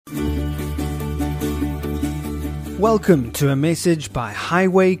Welcome to a message by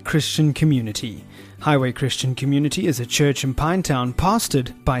Highway Christian Community. Highway Christian Community is a church in Pinetown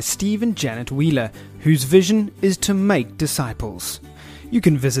pastored by Steve and Janet Wheeler, whose vision is to make disciples. You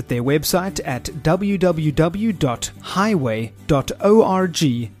can visit their website at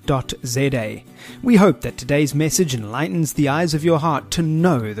www.highway.org.za. We hope that today's message enlightens the eyes of your heart to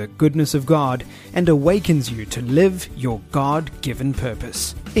know the goodness of God and awakens you to live your God-given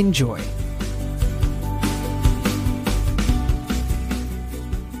purpose. Enjoy.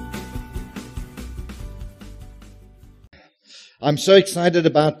 I'm so excited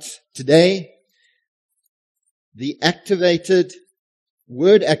about today, the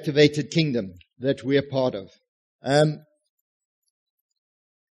word-activated kingdom that we're part of.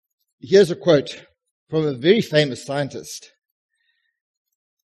 Here's a quote from a very famous scientist.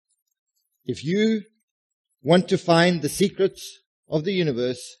 If you want to find the secrets of the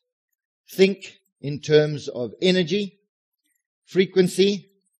universe, think in terms of energy,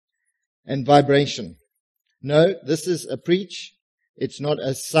 frequency, and vibration. No, this is a preach. It's not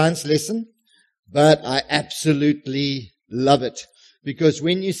a science lesson, but I absolutely love it. Because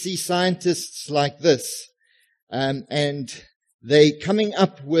when you see scientists like this, and they coming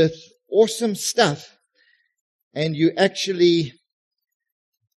up with awesome stuff, and you actually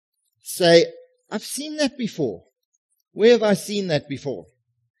say, I've seen that before. Where have I seen that before?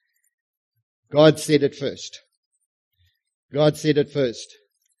 God said it first. God said it first.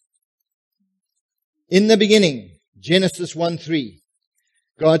 In the beginning, Genesis 1:3,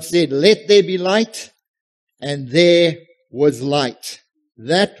 God said, let there be light, and there was light.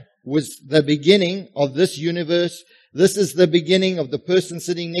 That was the beginning of this universe. This is the beginning of the person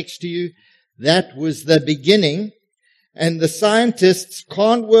sitting next to you. That was the beginning. And the scientists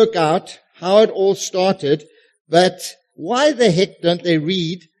can't work out how it all started, but why the heck don't they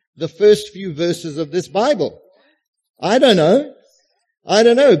read the first few verses of this Bible? I don't know,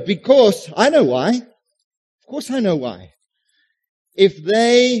 because I know why. Of course I know why. If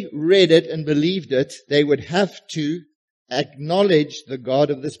they read it and believed it, they would have to acknowledge the God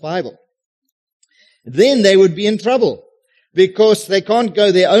of this Bible. Then they would be in trouble, because they can't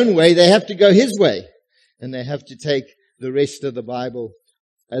go their own way, they have to go His way. And they have to take the rest of the Bible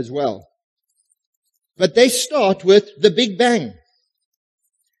as well. But they start with the Big Bang.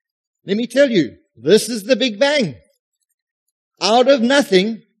 Let me tell you, this is the Big Bang. Out of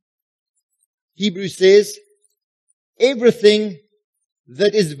nothing, Hebrews says, everything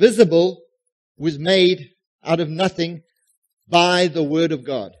that is visible was made out of nothing by the Word of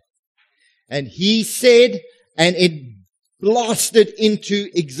God. And He said, and it blasted into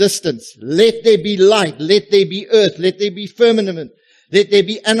existence. Let there be light, let there be earth, let there be firmament, let there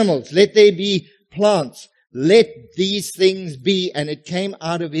be animals, let there be plants. Let these things be. And it came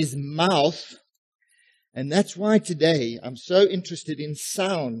out of His mouth. And that's why today I'm so interested in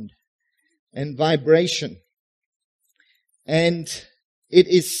sound and vibration. And it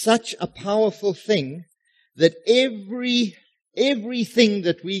is such a powerful thing that everything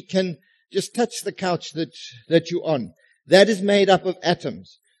that we can just touch the couch that you're on, that is made up of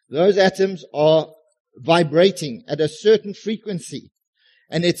atoms. Those atoms are vibrating at a certain frequency,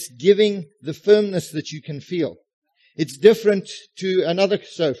 and it's giving the firmness that you can feel. It's different to another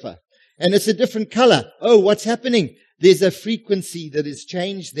sofa, and it's a different color. Oh, what's happening? There's a frequency that is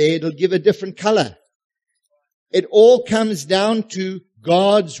changed there. It'll give a different color. It all comes down to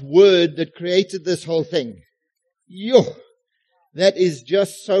God's Word that created this whole thing. That is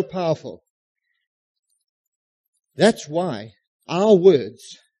just so powerful. That's why our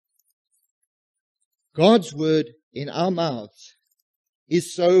words, God's Word in our mouths,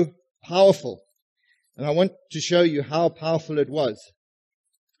 is so powerful. And I want to show you how powerful it was.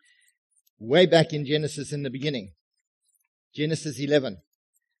 Way back in Genesis in the beginning. Genesis 11.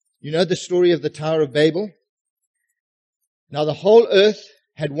 You know the story of the Tower of Babel? Now the whole earth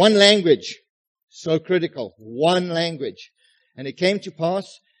had one language, so critical, one language. And it came to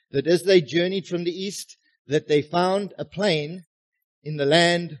pass that as they journeyed from the east, that they found a plain in the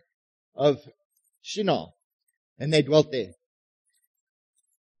land of Shinar, and they dwelt there.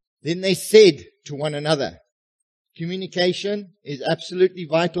 Then they said to one another, communication is absolutely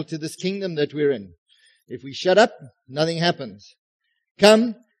vital to this kingdom that we're in. If we shut up, nothing happens.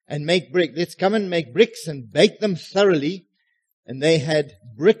 Come and make brick. Let's come and make bricks and bake them thoroughly. And they had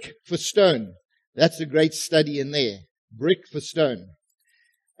brick for stone. That's a great study in there. Brick for stone.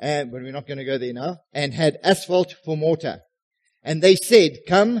 But we're not going to go there now. And had asphalt for mortar. And they said,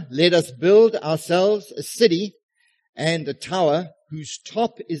 come, let us build ourselves a city and a tower whose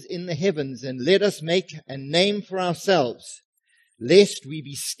top is in the heavens, and let us make a name for ourselves, lest we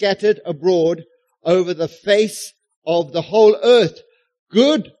be scattered abroad over the face of the whole earth.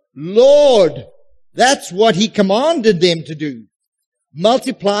 Good Lord. That's what He commanded them to do.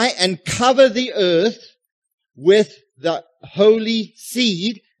 Multiply and cover the earth with the holy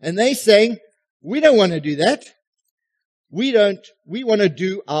seed. And they're saying, we don't want to do that. We want to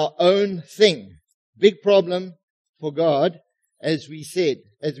do our own thing. Big problem for God, as we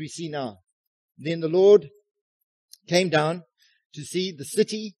see now. Then the Lord came down to see the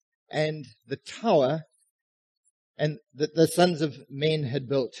city and the tower and that the sons of men had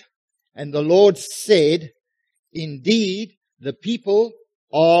built. And the Lord said, indeed, the people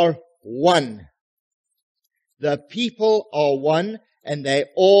are one. The people are one, and they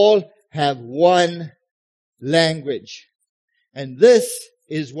all have one language. And this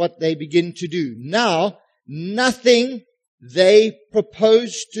is what they begin to do. Now, nothing they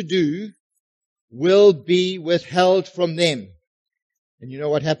propose to do will be withheld from them. And you know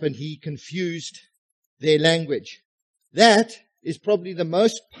what happened? He confused their language. That is probably the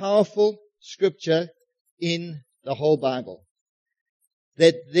most powerful scripture in the whole Bible.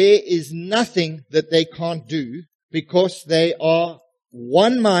 That there is nothing that they can't do because they are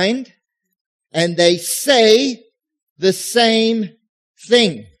one mind and they say the same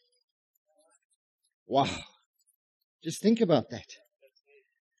thing. Wow. Just think about that.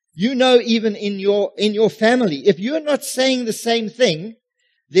 You know, even in your family, if you're not saying the same thing,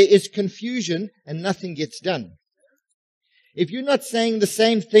 there is confusion and nothing gets done. If you're not saying the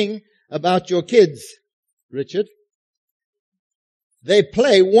same thing about your kids, Richard, they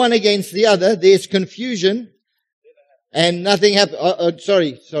play one against the other, there's confusion and nothing happens.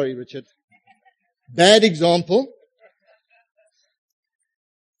 Sorry, Richard. Bad example.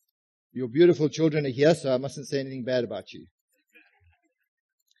 Your beautiful children are here, so I mustn't say anything bad about you.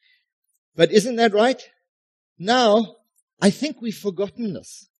 But isn't that right? Now, I think we've forgotten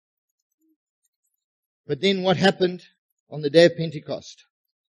this. But then what happened on the day of Pentecost?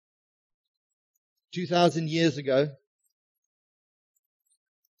 2,000 years ago,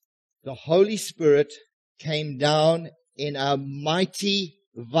 the Holy Spirit came down in a mighty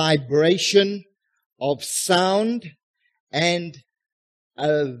vibration of sound and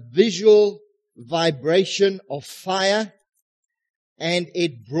a visual vibration of fire, and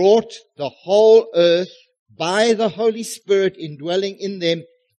it brought the whole earth by the Holy Spirit indwelling in them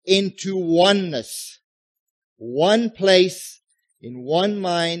into oneness. One place, in one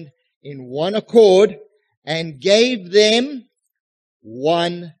mind, in one accord, and gave them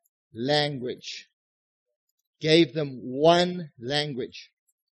one language. Gave them one language.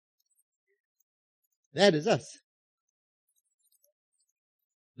 That is us.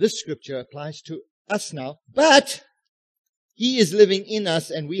 This scripture applies to us now, but He is living in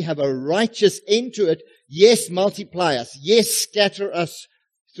us and we have a righteous end to it. Yes, multiply us. Yes, scatter us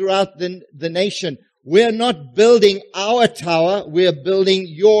throughout the nation. We're not building our tower, we're building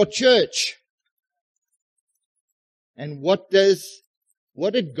your church. And what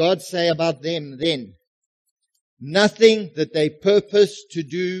did God say about them then? Nothing that they purpose to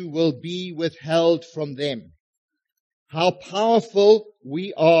do will be withheld from them. How powerful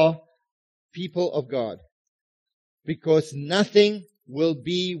we are, people of God. Because nothing will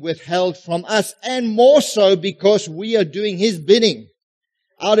be withheld from us. And more so because we are doing His bidding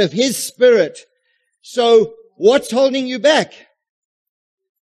out of His Spirit. So what's holding you back?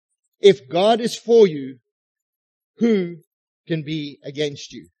 If God is for you, who can be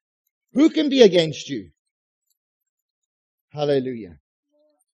against you? Who can be against you? Hallelujah.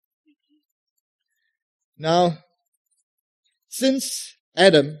 Now, since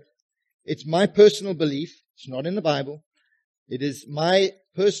Adam, it's my personal belief, it's not in the Bible, it is my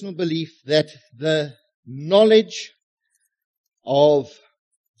personal belief that the knowledge of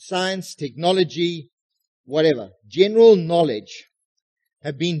science, technology, whatever, general knowledge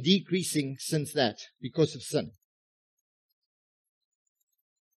have been decreasing since that because of sin.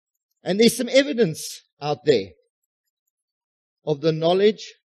 And there's some evidence out there of the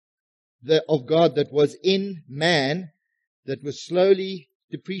knowledge of God that was in man that was slowly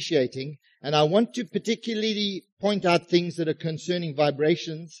depreciating. And I want to particularly point out things that are concerning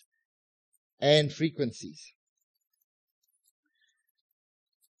vibrations and frequencies.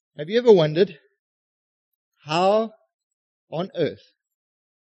 Have you ever wondered how on earth,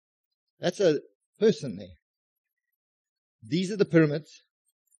 that's a person there. These are the pyramids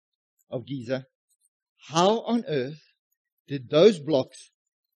of Giza. How on earth did those blocks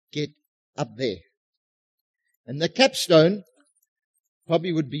get up there? And the capstone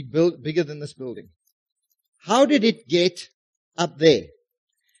probably would be built bigger than this building. How did it get up there?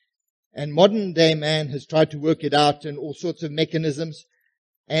 And modern day man has tried to work it out and all sorts of mechanisms.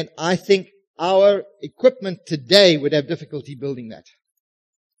 And I think our equipment today would have difficulty building that.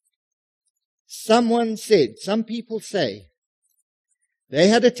 Some people say, they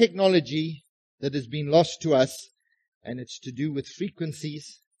had a technology that has been lost to us, and it's to do with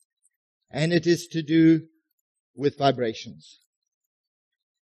frequencies, and it is to do with vibrations.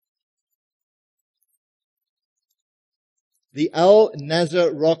 The Al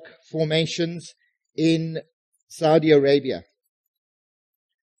Nazar rock formations in Saudi Arabia.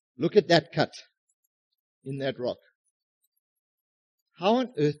 Look at that cut in that rock. How on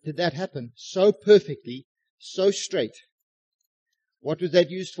earth did that happen so perfectly, so straight? What was that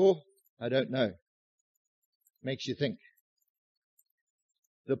used for? I don't know. Makes you think.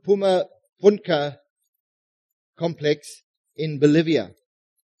 The Puma Punca complex in Bolivia.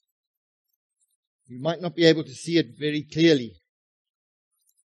 You might not be able to see it very clearly,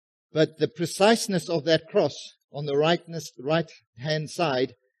 but the preciseness of that cross on the right-hand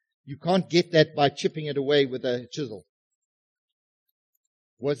side, you can't get that by chipping it away with a chisel.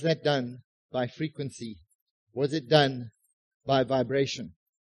 Was that done by frequency? Was it done by vibration?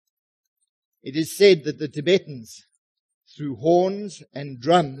 It is said that the Tibetans, through horns and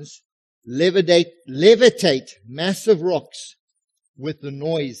drums, levitate massive rocks with the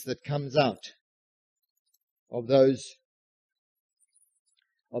noise that comes out of those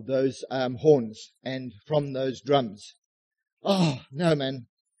horns and from those drums. Oh, no, man.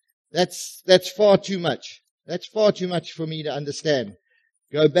 That's far too much. That's far too much for me to understand.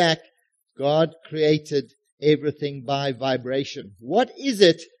 Go back. God created everything by vibration. What is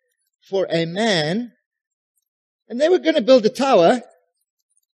it for a man? And they were going to build a tower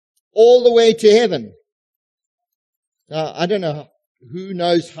all the way to heaven. Now, I don't know who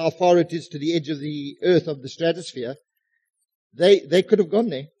knows how far it is to the edge of the earth, of the stratosphere. They could have gone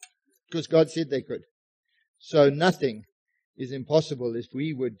there because God said they could. So nothing is impossible if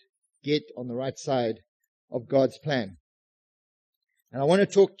we would get on the right side of God's plan. And I want to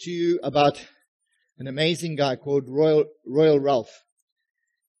talk to you about an amazing guy called Royal Ralph.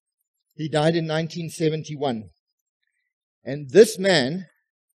 He died in 1971. And this man,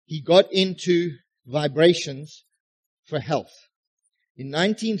 he got into vibrations for health. In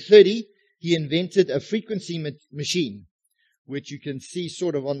 1930, he invented a frequency machine, which you can see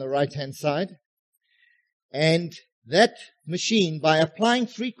sort of on the right-hand side. And that machine, by applying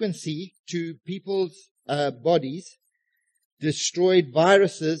frequency to people's bodies, destroyed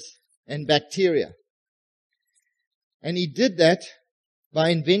viruses and bacteria. And he did that by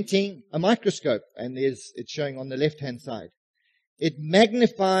inventing a microscope, and it's showing on the left-hand side. It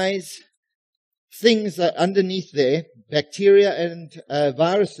magnifies things that are underneath there, bacteria and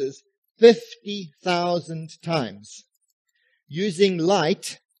viruses, 50,000 times, using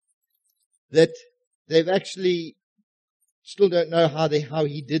light that they've actually still don't know how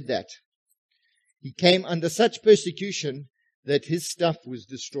he did that. He came under such persecution that his stuff was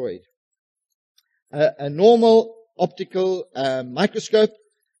destroyed. A normal optical microscope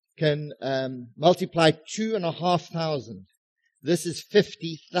can multiply 2,500. This is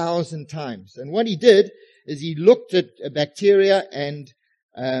 50,000 times. And what he did is he looked at bacteria and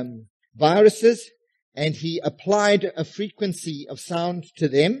viruses, and he applied a frequency of sound to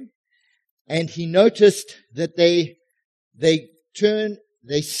them, and he noticed that they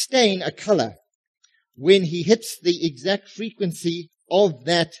stain a color when he hits the exact frequency of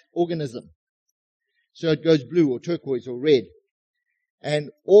that organism. So it goes blue or turquoise or red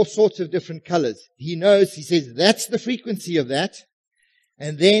and all sorts of different colors. He says, that's the frequency of that.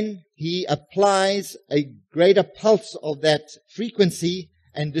 And then he applies a greater pulse of that frequency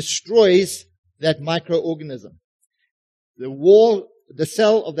and destroys that microorganism. The wall of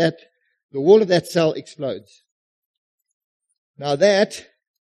that cell explodes. Now that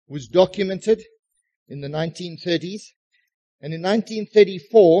was documented in the 1930s. And in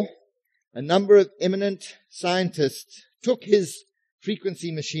 1934, a number of eminent scientists took his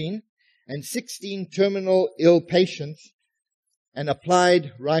frequency machine and 16 terminal ill patients and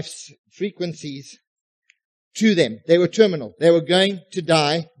applied Ralph's frequencies to them. They were terminal. They were going to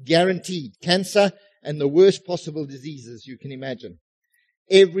die, guaranteed. Cancer and the worst possible diseases you can imagine.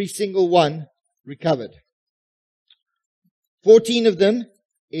 Every single one recovered. 14 of them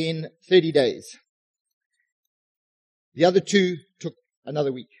in 30 days. The other 2 took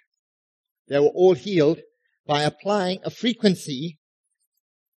another week. They were all healed by applying a frequency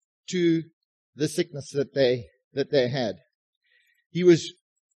to the sickness that they had. He was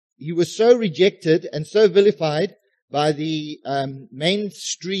so rejected and so vilified by the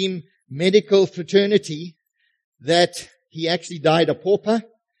mainstream medical fraternity that he actually died a pauper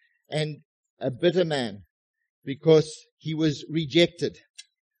and a bitter man because he was rejected.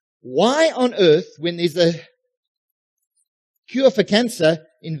 why on earth, when there's a cure for cancer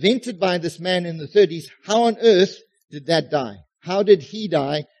invented by this man in the 30s, how on earth did that die? How did he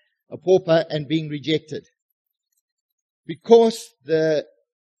die a pauper and being rejected? Because the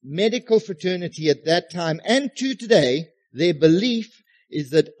medical fraternity at that time and to today, their belief is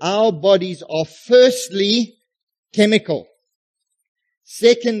that our bodies are firstly chemical,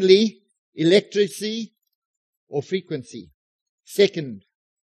 secondly electricity or frequency. Second.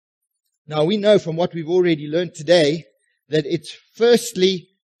 Now we know from what we've already learned today that it's firstly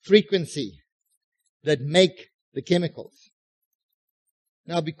frequency that make the chemicals.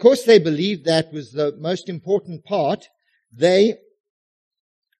 Now because they believed that was the most important part, they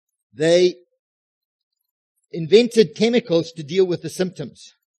invented chemicals to deal with the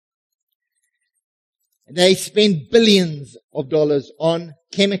symptoms. They spend billions of dollars on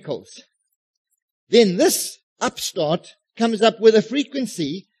chemicals. Then this upstart comes up with a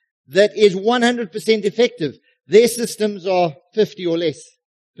frequency that is 100% effective. Their systems are 50 or less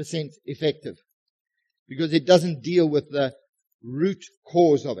 % effective because it doesn't deal with the root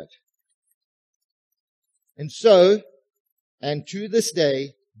cause of it. And so, and to this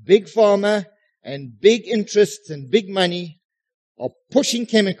day, big pharma and big interests and big money are pushing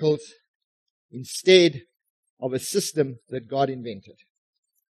chemicals instead of a system that God invented.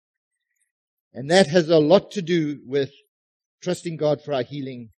 And that has a lot to do with trusting God for our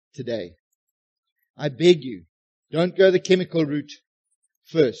healing today. I beg you, don't go the chemical route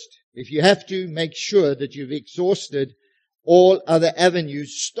first. If you have to, make sure that you've exhausted all other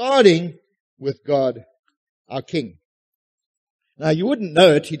avenues, starting with God, our King. Now, you wouldn't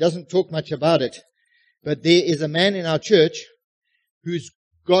know it. He doesn't talk much about it. But there is a man in our church who's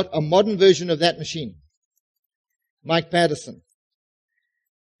got a modern version of that machine. Mike Patterson.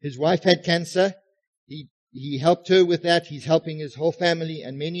 His wife had cancer. He helped her with that. He's helping his whole family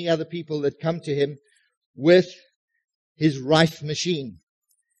and many other people that come to him with his Rife machine.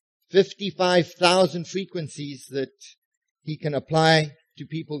 55,000 frequencies that he can apply to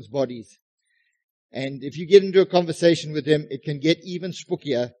people's bodies. And if you get into a conversation with him, it can get even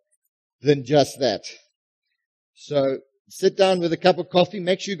spookier than just that. So sit down with a cup of coffee.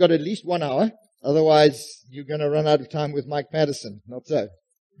 Make sure you've got at least 1 hour. Otherwise, you're going to run out of time with Mike Patterson. Not so.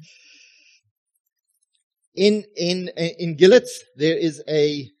 In Gillett, there is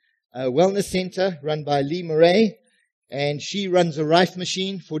a wellness center run by Lee Murray, and she runs a Rife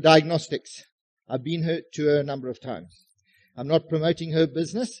machine for diagnostics. I've been to her a number of times. I'm not promoting her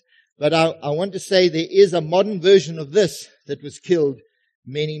business, but I want to say there is a modern version of this that was killed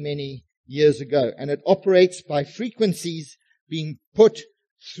many, many years ago. And it operates by frequencies being put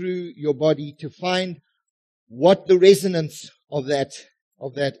through your body to find what the resonance of that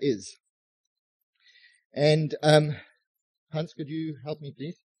is. And Hans, could you help me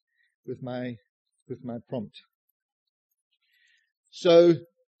please with my prompt? So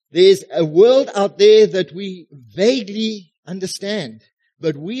there's a world out there that we vaguely understand,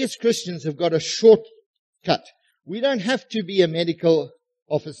 but we as Christians have got a shortcut. We don't have to be a medical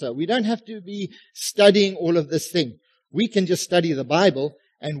officer. We don't have to be studying all of this thing. We can just study the Bible,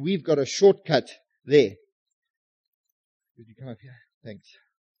 and we've got a shortcut there. Could you come up here? Thanks.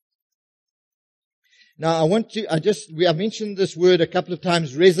 Now I mentioned this word a couple of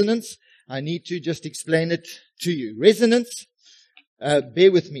times, resonance. I need to just explain it to you. Resonance,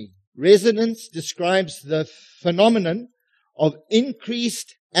 bear with me. Resonance describes the phenomenon of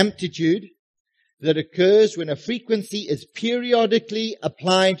increased amplitude that occurs when a frequency is periodically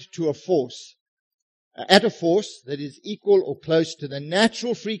applied to a force, at a force that is equal or close to the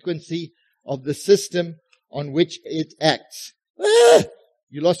natural frequency of the system on which it acts.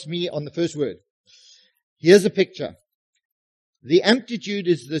 You lost me on the first word. Here's a picture. The amplitude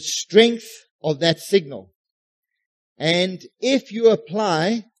is the strength of that signal. And if you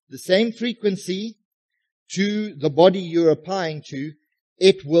apply the same frequency to the body you're applying to,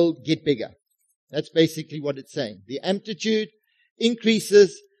 it will get bigger. That's basically what it's saying. The amplitude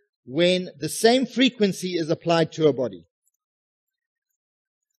increases when the same frequency is applied to a body.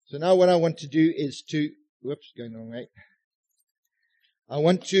 So now what I want to do is going the wrong way. I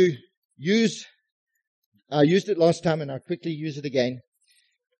want to I used it last time and I'll quickly use it again.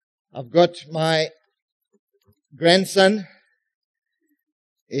 I've got my grandson.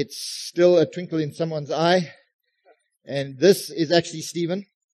 It's still a twinkle in someone's eye. And this is actually Stephen.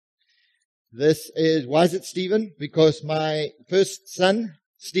 Why is it Stephen? Because my first son,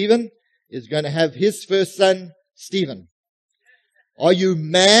 Stephen, is going to have his first son, Stephen. Are you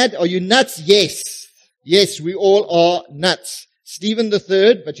mad? Are you nuts? Yes. Yes, we all are nuts. Stephen the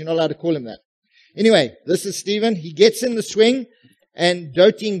third, but you're not allowed to call him that. Anyway, this is Stephen. He gets in the swing and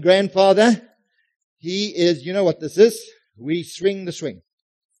doting grandfather. He is, you know what this is? We swing the swing.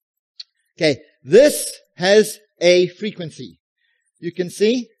 Okay, this has a frequency. You can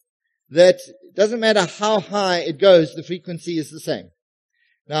see that it doesn't matter how high it goes, the frequency is the same.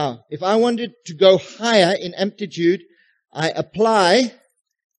 Now, if I wanted to go higher in amplitude, I apply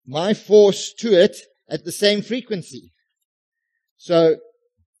my force to it at the same frequency. So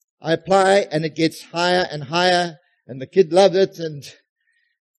I apply and it gets higher and higher and the kid loves it. And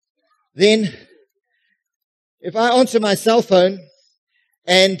then if I answer my cell phone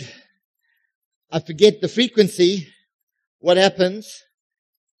and I forget the frequency, what happens?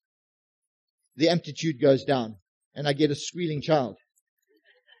 The amplitude goes down and I get a squealing child.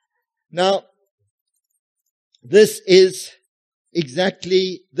 Now, this is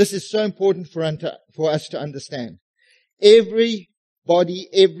so important for us to understand. Everybody,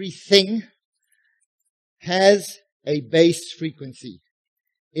 everything has a base frequency.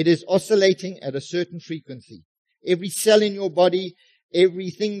 It is oscillating at a certain frequency. Every cell in your body,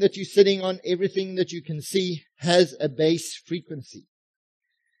 everything that you're sitting on, everything that you can see has a base frequency.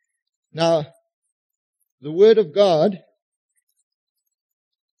 Now, the Word of God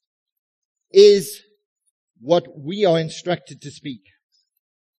is what we are instructed to speak.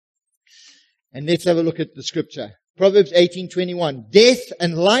 And let's have a look at the scripture. Proverbs 18:21. Death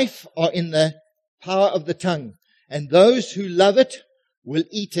and life are in the power of the tongue, and those who love it will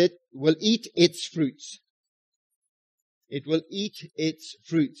eat its fruits. It will eat its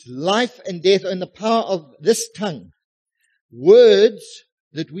fruits. Life and death are in the power of this tongue. Words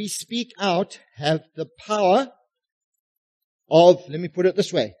that we speak out have the power of, let me put it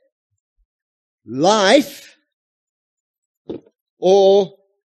this way, life or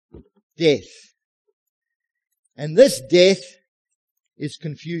death. And this death is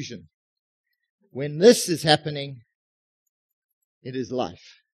confusion. When this is happening, it is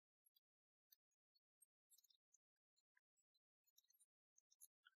life.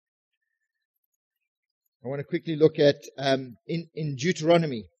 I want to quickly look at in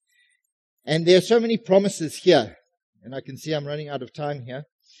Deuteronomy. And there are so many promises here. And I can see I'm running out of time here.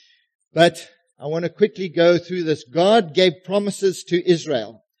 But I want to quickly go through this. God gave promises to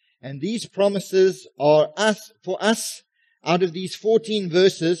Israel. And these promises are for us out of these 14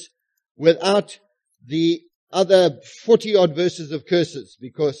 verses without the other 40 odd verses of curses,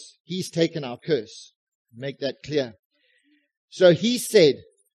 because He's taken our curse. Make that clear. So He said,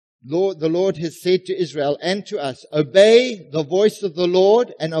 the Lord has said to Israel and to us, obey the voice of the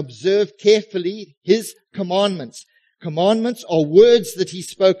Lord and observe carefully His commandments. Commandments are words that He's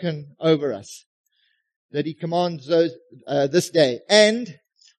spoken over us, that He commands those this day. And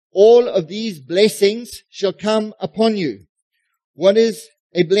all of these blessings shall come upon you. What is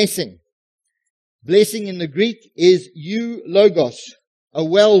a blessing? Blessing in the Greek is eulogos, a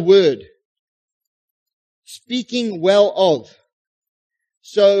well word. Speaking well of.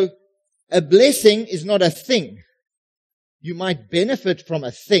 So, a blessing is not a thing. You might benefit from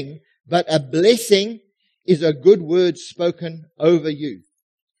a thing, but a blessing is a good word spoken over you.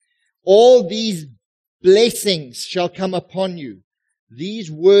 All these blessings shall come upon you.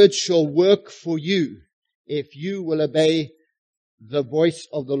 These words shall work for you if you will obey the voice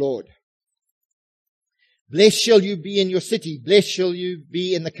of the Lord. Blessed shall you be in your city. Blessed shall you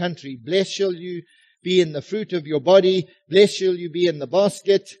be in the country. Blessed shall you be in the fruit of your body. Blessed shall you be in the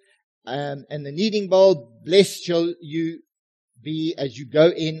basket and the kneading bowl. Blessed shall you be as you go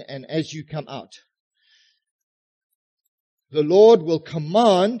in and as you come out. The Lord will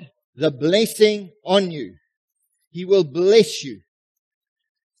command the blessing on you. He will bless you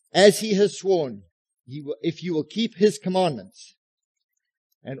as He has sworn, if you will keep His commandments.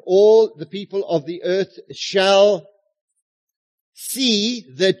 And all the people of the earth shall see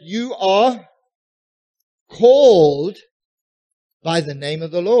that you are called by the name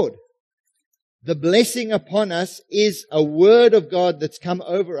of the Lord. The blessing upon us is a word of God that's come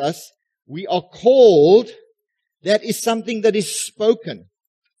over us. We are called. That is something that is spoken.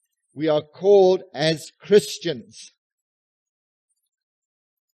 We are called as Christians.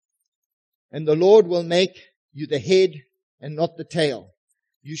 And the Lord will make you the head and not the tail.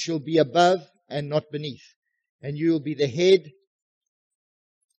 You shall be above and not beneath. And you will be the head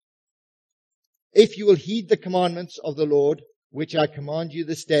if you will heed the commandments of the Lord, which I command you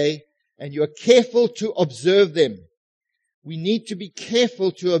this day, and you are careful to observe them. We need to be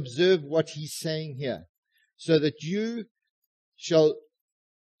careful to observe what He's saying here, so that you shall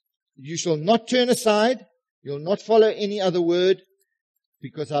not turn aside, you'll not follow any other word,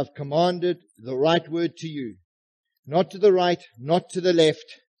 because I've commanded the right word to you. Not to the right, not to the left,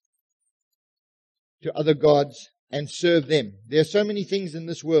 to other gods and serve them. There are so many things in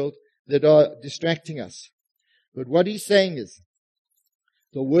this world that are distracting us. But what he's saying is,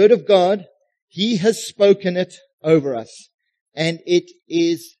 the Word of God, He has spoken it over us. And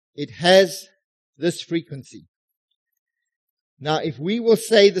it has this frequency. Now, if we will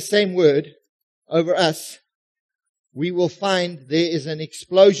say the same word over us, we will find there is an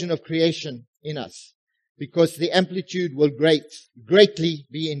explosion of creation in us, because the amplitude will greatly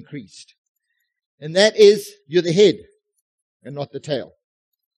be increased. And that is, you're the head and not the tail.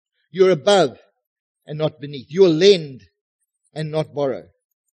 You're above and not beneath. You'll lend and not borrow.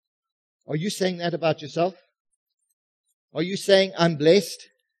 Are you saying that about yourself? Are you saying, I'm blessed?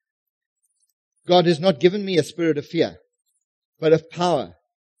 God has not given me a spirit of fear, but of power,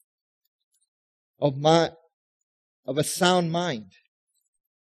 of a sound mind.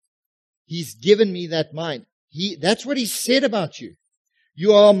 He's given me that mind. That's what He said about you.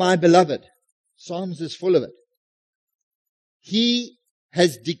 You are my beloved. Psalms is full of it. He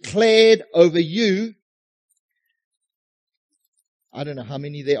has declared over you, I don't know how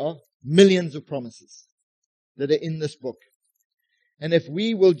many there are, millions of promises that are in this book. And if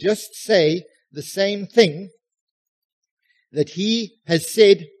we will just say the same thing that He has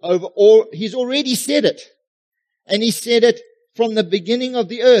said over all, He's already said it. And He said it from the beginning of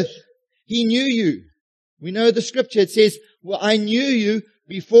the earth. He knew you. We know the scripture. It says, well, I knew you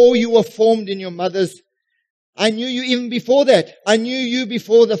before you were formed in your mother's. I knew you even before that. I knew you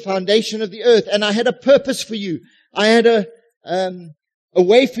before the foundation of the earth. And I had a purpose for you. I had a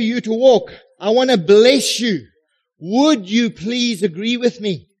way for you to walk. I want to bless you. Would you please agree with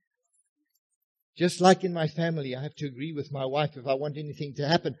me? Just like in my family, I have to agree with my wife if I want anything to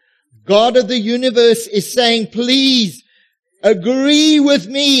happen. God of the universe is saying, please agree with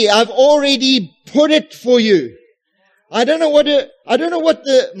me. I've already put it for you. I don't know what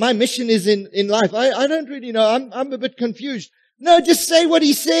my mission is in life. I don't really know. I'm a bit confused. No, just say what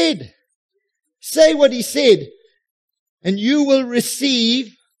He said. Say what He said. And you will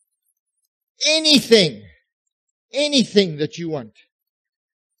receive anything that you want.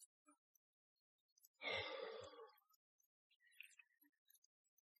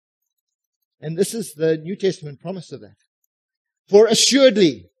 And this is the New Testament promise of that. For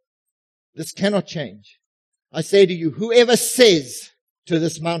assuredly, this cannot change. I say to you, whoever says to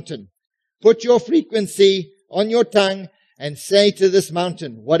this mountain, put your frequency on your tongue and say to this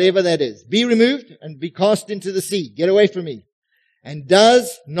mountain, whatever that is, be removed and be cast into the sea. Get away from me. And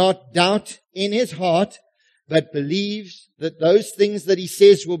does not doubt in his heart, but believes that those things that he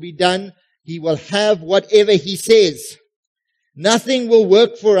says will be done, he will have whatever he says. Nothing will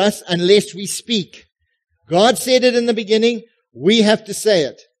work for us unless we speak. God said it in the beginning. We have to say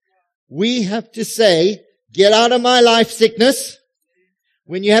it. We have to say, get out of my life, sickness.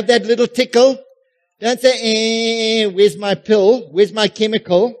 When you have that little tickle, don't say, where's my pill? Where's my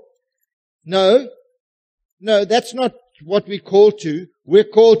chemical? No, that's not what we're called to. We're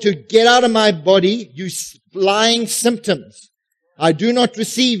called to get out of my body, you lying symptoms. I do not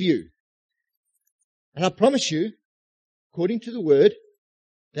receive you. And I promise you, according to the word,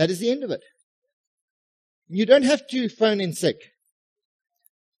 that is the end of it. You don't have to phone in sick.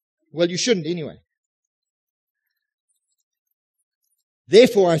 Well, you shouldn't anyway.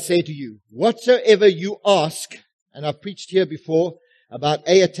 Therefore, I say to you, whatsoever you ask, and I've preached here before about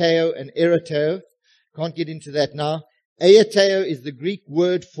aeteo and ereteo. Can't get into that now. Aeteo is the Greek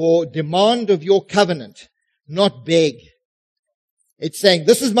word for demand of your covenant, not beg. It's saying,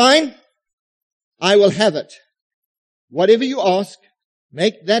 this is mine, I will have it. Whatever you ask,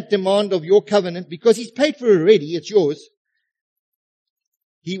 make that demand of your covenant, because He's paid for it already, it's yours.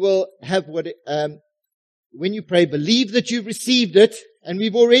 He will have when you pray, believe that you've received it, and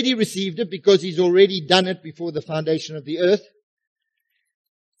we've already received it because He's already done it before the foundation of the earth,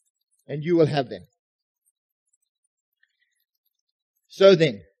 and you will have them. So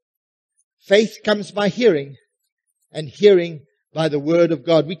then, faith comes by hearing, and hearing by the word of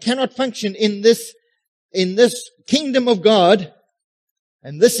God. We cannot function in this kingdom of God,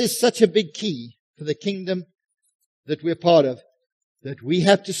 and this is such a big key for the kingdom that we're part of, that we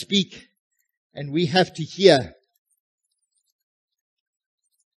have to speak and we have to hear.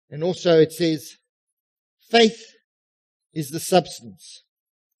 And also it says, faith is the substance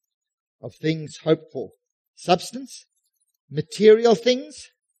of things hoped for. Substance? Material things?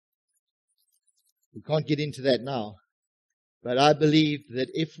 We can't get into that now. But I believe that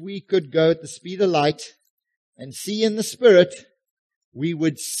if we could go at the speed of light and see in the Spirit, I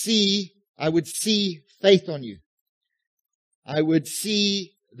would see faith on you. I would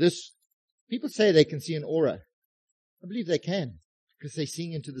see this. People say they can see an aura. I believe they can, because they're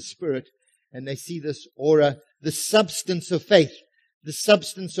seeing into the Spirit. and they see this aura, the substance of faith, the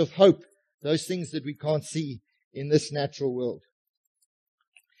substance of hope, those things that we can't see in this natural world.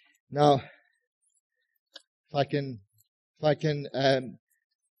 Now, if I can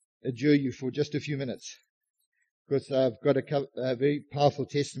adjure you for just a few minutes, because I've got a very powerful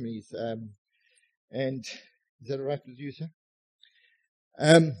testimonies, and is that all right with you, sir?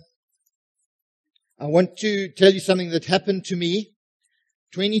 I want to tell you something that happened to me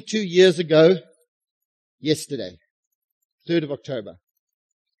 22 years ago, yesterday, 3rd of October.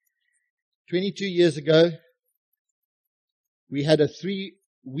 22 years ago, we had a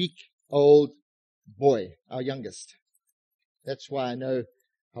 3-week-old boy, our youngest. That's why I know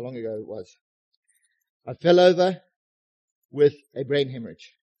how long ago it was. I fell over with a brain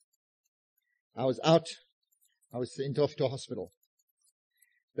hemorrhage. I was out. I was sent off to a hospital.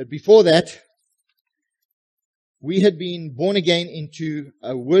 But before that, we had been born again into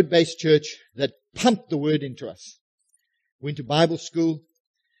a word-based church that pumped the word into us. Went to Bible school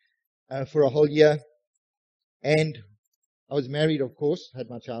for a whole year. And I was married, of course, had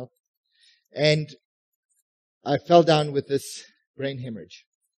my child. And I fell down with this brain hemorrhage.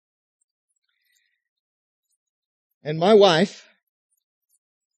 And my wife,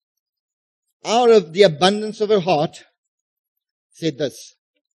 out of the abundance of her heart, said this: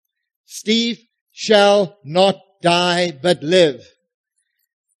 Steve shall not die but live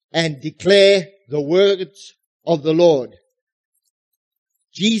and declare the words of the Lord.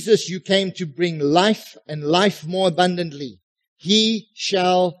 Jesus, you came to bring life and life more abundantly. He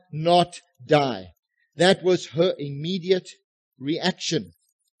shall not die. That was her immediate reaction.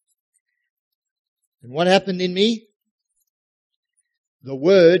 And what happened in me? The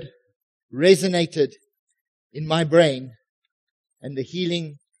word resonated in my brain and the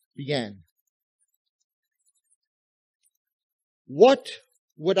healing began. What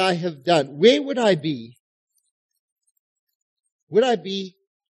would I have done? Where would I be? Would I be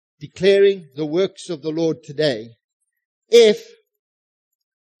declaring the works of the Lord today if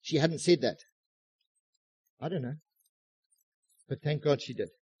she hadn't said that? I don't know. But thank God she did.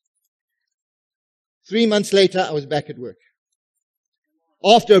 3 months later, I was back at work.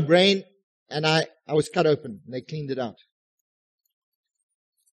 After a brain, and I was cut open. And they cleaned it out.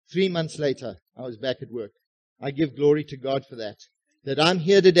 3 months later, I was back at work. I give glory to God for that. That I'm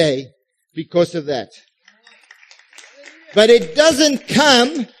here today because of that. But it doesn't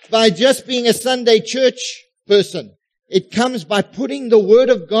come by just being a Sunday church person. It comes by putting the Word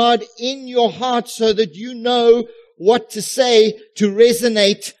of God in your heart so that you know what to say to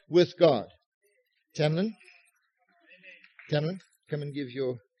resonate with God. Tamlin, come and give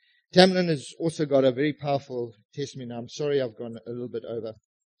your... Tamlin has also got a very powerful testimony. Now, I'm sorry I've gone a little bit over,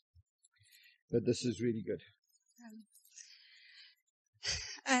 but this is really good.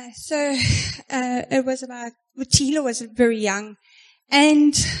 It was about, Tila was very young,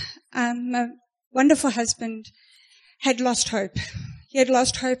 and my wonderful husband had lost hope. He had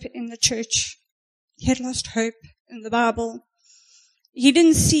lost hope in the church. He had lost hope in the Bible. He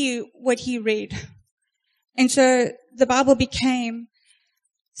didn't see what he read. And so the Bible became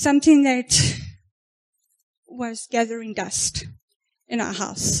something that was gathering dust in our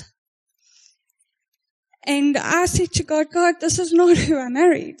house. And I said to God, God, this is not who I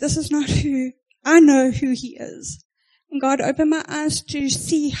married. This is not who I know who He is. And God opened my eyes to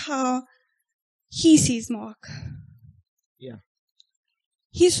see how He sees Mark. Yeah.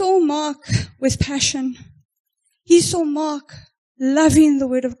 He saw Mark with passion. He saw Mark loving the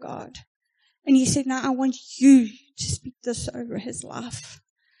Word of God. And He said, now I want you to speak this over his life.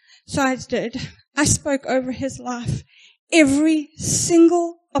 So I did. I spoke over his life every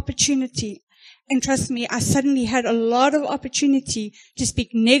single opportunity. And trust me, I suddenly had a lot of opportunity to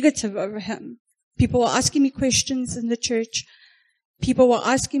speak negative over him. People were asking me questions in the church. People were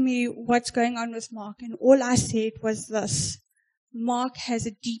asking me what's going on with Mark. And all I said was this: Mark has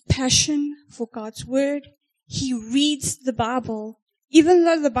a deep passion for God's Word. He reads the Bible, even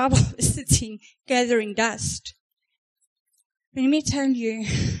though the Bible is sitting gathering dust. But let me tell you,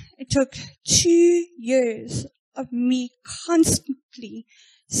 it took 2 years of me constantly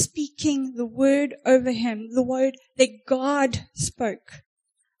speaking the word over him, the word that God spoke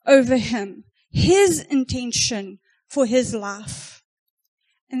over him, His intention for his life.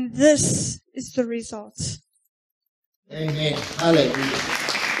 And this is the result. Amen. Hallelujah.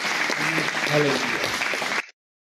 Hallelujah.